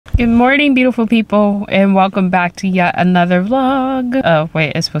Good morning, beautiful people, and welcome back to yet another vlog. Oh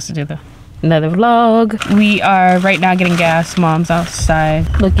wait, it's supposed to do another vlog. We are right now getting gas. Mom's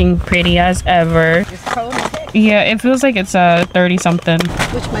outside looking pretty as ever. It's cold as heck. Yeah, it feels like it's 30 something.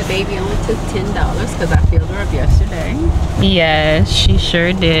 Which my baby only took $10 because I filled her up yesterday. Yeah, she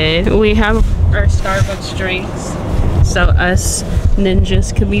sure did. We have our Starbucks drinks so us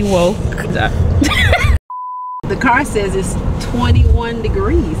ninjas can be woke. The car says it's 21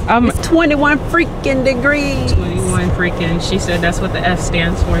 degrees. It's 21 freaking degrees. 21 freaking. She said that's what the F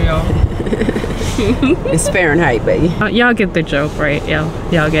stands for, y'all. It's Fahrenheit, baby. Y'all get the joke, right?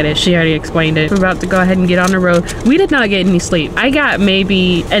 Y'all get it. She already explained it. We're about to go ahead and get on the road. We did not get any sleep. I got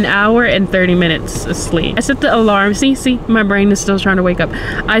maybe an hour and 30 minutes of sleep. I set the alarm. See, my brain is still trying to wake up.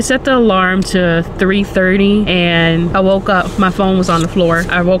 I set the alarm to 3:30 and I woke up. My phone was on the floor.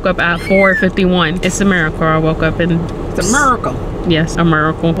 I woke up at 4:51. It's a miracle. I woke up and it's a miracle. Yes, a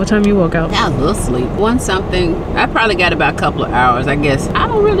miracle. What time you woke up? I was a little sleep. One something. I probably got about a couple of hours, I guess. I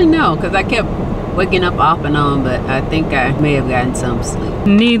don't really know because I kept waking up off and on, but I think I may have gotten some sleep.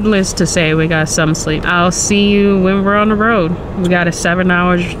 Needless to say, we got some sleep. I'll see you when we're on the road. We got a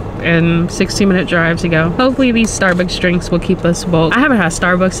 7-hour and 16-minute drive to go. Hopefully these Starbucks drinks will keep us woke. I haven't had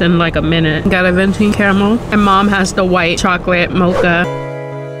Starbucks in like a minute. Got a venti caramel and mom has the white chocolate mocha.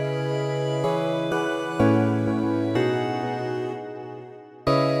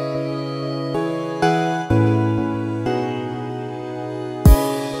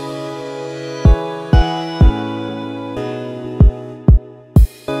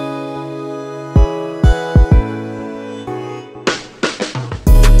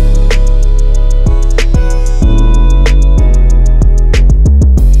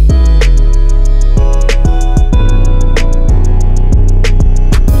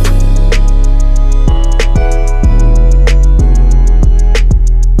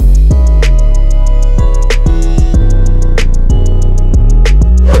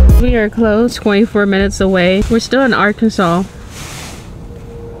 We are close, 24 minutes away. We're still in Arkansas,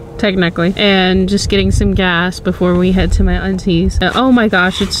 technically, and just getting some gas before we head to my auntie's. Oh my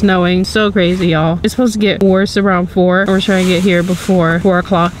gosh, it's snowing. So crazy, y'all. It's supposed to get worse around 4. We're trying to get here before 4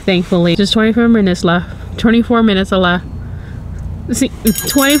 o'clock, thankfully. Just 24 minutes left. 24 minutes left. See,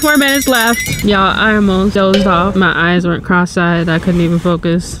 24 minutes left. Y'all, I almost dozed off. My eyes weren't cross-eyed. I couldn't even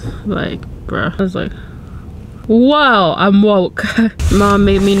focus. Like, bruh. I was like, whoa, I'm woke. Mom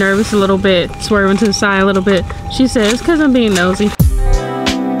made me nervous a little bit, swerving to the side a little bit. She said it's because I'm being nosy.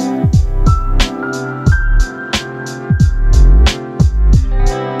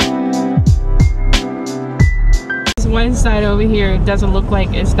 This one side over here, it doesn't look like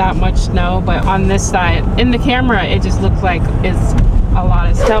it's that much snow, but on this side, in the camera, it just looks like it's a lot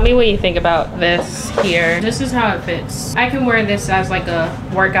of snow. Tell me what you think about this here. This is how it fits. I can wear this as like a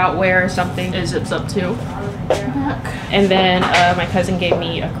workout wear or something. It zips up too. And then my cousin gave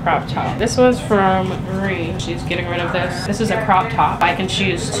me a crop top. This was from Marie. She's getting rid of this. This is a crop top. I can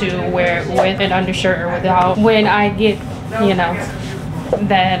choose to wear it with an undershirt or without. When I get, you know,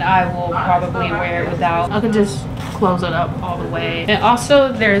 then I will probably wear it without. I can just close it up all the way. And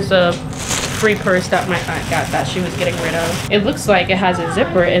also there's a free purse that my aunt got that she was getting rid of. It looks like it has a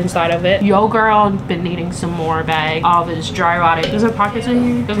zipper inside of it. Yo girl, been needing some more bag. All of it is dry rotted. Is there pockets in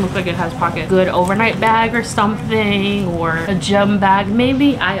here? Doesn't look like it has pockets. Good overnight bag or something, or a gym bag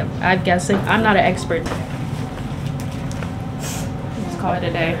maybe. I'm guessing. I'm not an expert. Let's call it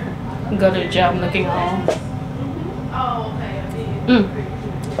a day. Go to the gym looking all.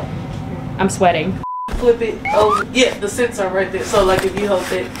 I'm sweating. Flip it over. Yeah, the sensor right there. So like if you hold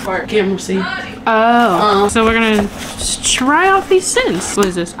that part, camera see. Oh, so we're gonna try out these scents. What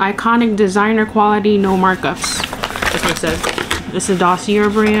is this? Iconic designer quality, no markups. That's what it says. This is a Dossier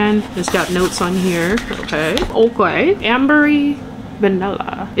brand. It's got notes on here. Okay. Ambery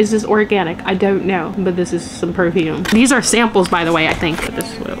vanilla. Is this organic? I don't know, but this is some perfume. These are samples, by the way, I think. But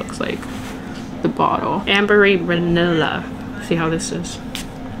this is what it looks like. The bottle. Ambery vanilla. See how this is.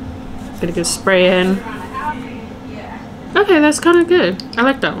 Gonna go spray in. Okay, that's kind of good. I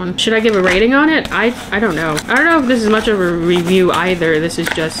like that one. Should I give a rating on it? I don't know. I don't know if this is much of a review either. This is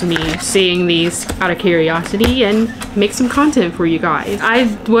just me seeing these out of curiosity and make some content for you guys. I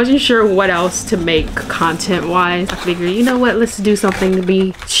wasn't sure what else to make content wise. I figured, you know what, let's do something to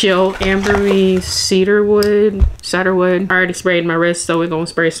be chill. Ambery cedarwood. I already sprayed my wrist, so we're gonna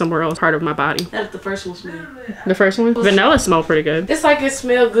spray somewhere else, part of my body. That's the first one smell. The first one? Vanilla smelled pretty good. It's like it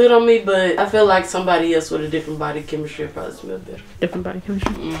smelled good on me, but I feel like somebody else with a different body chemistry probably smelled better. Different body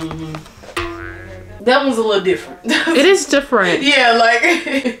chemistry? Mm-hmm. That one's a little different. It is different. Yeah, like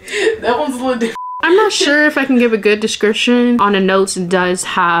that one's a little different. I'm not sure if I can give a good description. On the notes, it does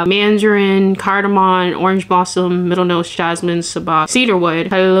have mandarin, cardamom, orange blossom, middle notes, jasmine, sabak, cedarwood,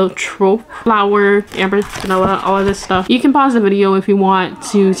 bilateral flower, amber, vanilla, all of this stuff. You can pause the video if you want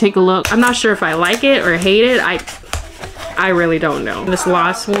to take a look. I'm not sure if I like it or hate it. I really don't know. This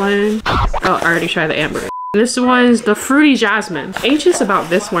last one, oh, I already tried the amber. This one's the fruity jasmine. Anxious about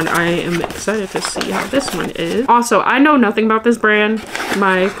this one. I am excited to see how this one is. Also, I know nothing about this brand.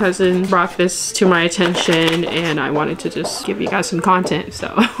 My cousin brought this to my attention and I wanted to just give you guys some content.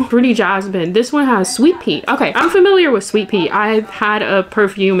 So fruity jasmine. This one has sweet pea. Okay, I'm familiar with sweet pea. I've had a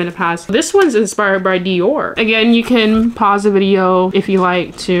perfume in the past. This one's inspired by Dior. Again, you can pause the video if you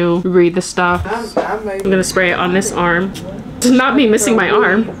like to read the stuff. I'm gonna spray it on this arm. To not be missing my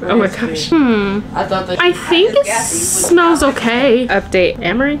arm. Oh my gosh. I think it smells okay. Update.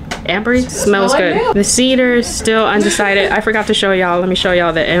 Ambery smells good. The cedar is still undecided. I forgot to show y'all. Let me show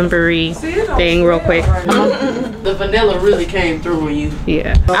y'all the ambery thing real quick. The vanilla really came through on you.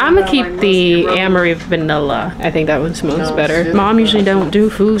 Yeah. I'm gonna keep the ambery vanilla. I think that one smells better. Mom usually don't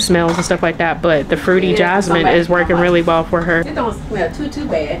do food smells and stuff like that, but the fruity jasmine is working really well for her. It don't smell too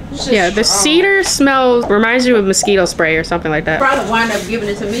bad. Yeah, the cedar smells, reminds you of mosquito spray or something like that. Probably wind up giving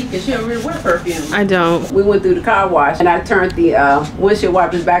it to me because she don't really wear perfume. I don't. We went through the car wash and I turned the windshield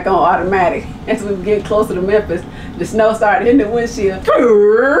wipers back on automatic. As we get closer to Memphis, the snow started hitting the windshield.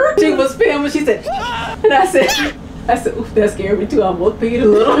 She was filming. She said, and I said, oof, that scared me too. I almost peed a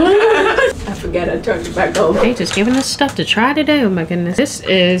little. I forgot I turned it back on. Hey, just giving us stuff to try today. Oh my goodness. This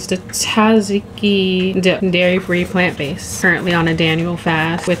is the tzatziki dip, dairy-free, plant-based. Currently on a Daniel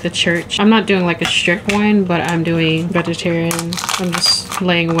fast with the church. I'm not doing like a strict one, but I'm doing vegetarian. I'm just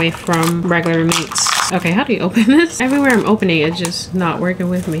laying away from regular meats. Okay, how do you open this? Everywhere I'm opening, it's just not working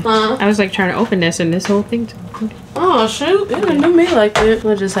with me. I was like trying to open this and this whole thing. Oh shoot, they didn't do me like that.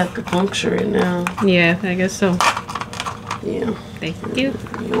 I just have to puncture it now. Yeah, I guess so. Yeah. Thank you.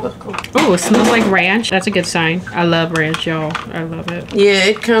 You're welcome. Oh, it smells like ranch. That's a good sign. I love ranch, y'all. I love it. Yeah,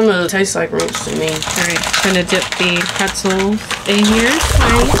 it kind of tastes like ranch to me. All right, gonna dip the pretzels in here.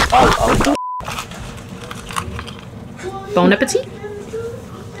 Bon appetit.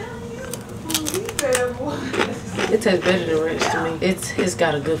 It tastes better than ranch to me. It's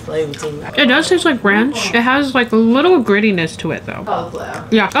got a good flavor to it. It does taste like ranch. It has like a little grittiness to it though. Cauliflower.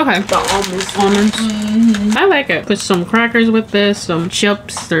 Yeah, okay. The almonds. Almonds. I like it. Put some crackers with this, some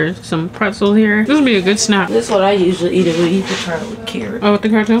chips, or some pretzel here. This would be a good snack. This is what I usually eat it with. You can try it with carrot. Oh, with the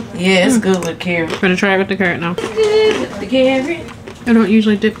carrot too? Yeah, it's good with carrot. I'm gonna try it with the carrot now. Good with the carrot. I don't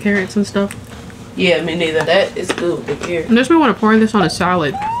usually dip carrots and stuff. Yeah, me neither. That is good with the carrot. Unless we want to pour this on a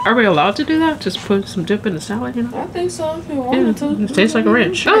salad. Are we allowed to do that? Just put some dip in the salad, you know? I think so if you wanted to. It tastes like a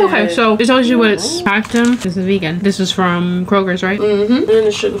ranch. Oh, okay. So it tells you what it's packed in. This is vegan. This is from Kroger's, right? Mm-hmm. And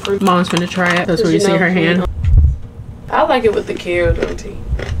it's sugar free. Mom's gonna try it. That's where you see her hand. I like it with the carrot or tea.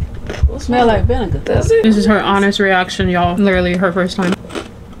 Smell like vinegar. That's it. This is her honest reaction, y'all. Literally her first time.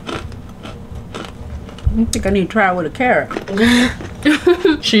 I think I need to try it with a carrot.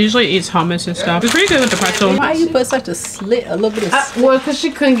 She usually eats hummus and stuff. It's pretty good with the pretzel. Why you put such a slit, a little bit of slit? Well, because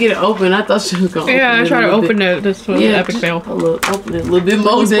she couldn't get it open. I thought she was going to open it. Yeah, I tried to open it. This was an epic fail. Open it a little bit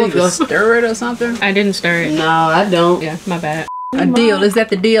more. There you go. Stir it or something? I didn't stir it. No, I don't. Yeah, my bad. A deal. Is that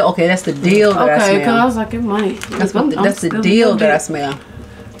the deal? Okay, that's the deal that I smell. Okay, because I was like, it might. That's the deal that I smell.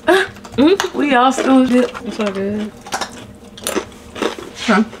 We all still dip. It's all good.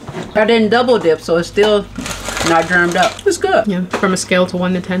 Huh? I didn't double dip, so it's still not germed up. It's good. Yeah, from a scale to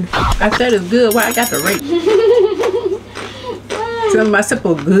 1 to 10. I said it's good. Why I got the rate? Some of my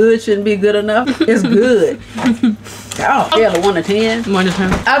simple good shouldn't be good enough. It's good. Oh, scale of 1 to 10. 1 to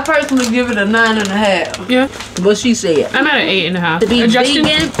 10. I personally give it a 9.5. Yeah. What she said. I'm at an 8.5. To be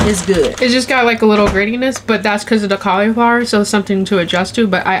vegan is good. It's just got like a little grittiness, but that's because of the cauliflower, so something to adjust to.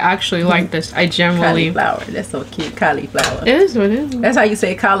 But I actually like this. I genuinely. Cauliflower. That's so cute. Cauliflower. It is what it is. That's how you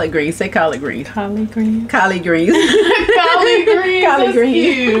say collard greens. Say collard greens. Collard greens. Collard greens. Collard greens. Collard greens.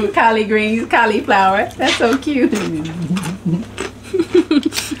 Cute. Collard greens. Cauliflower. That's so cute.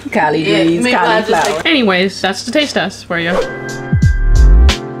 Collard greens. Cauliflower. Anyways, that's the taste test for you.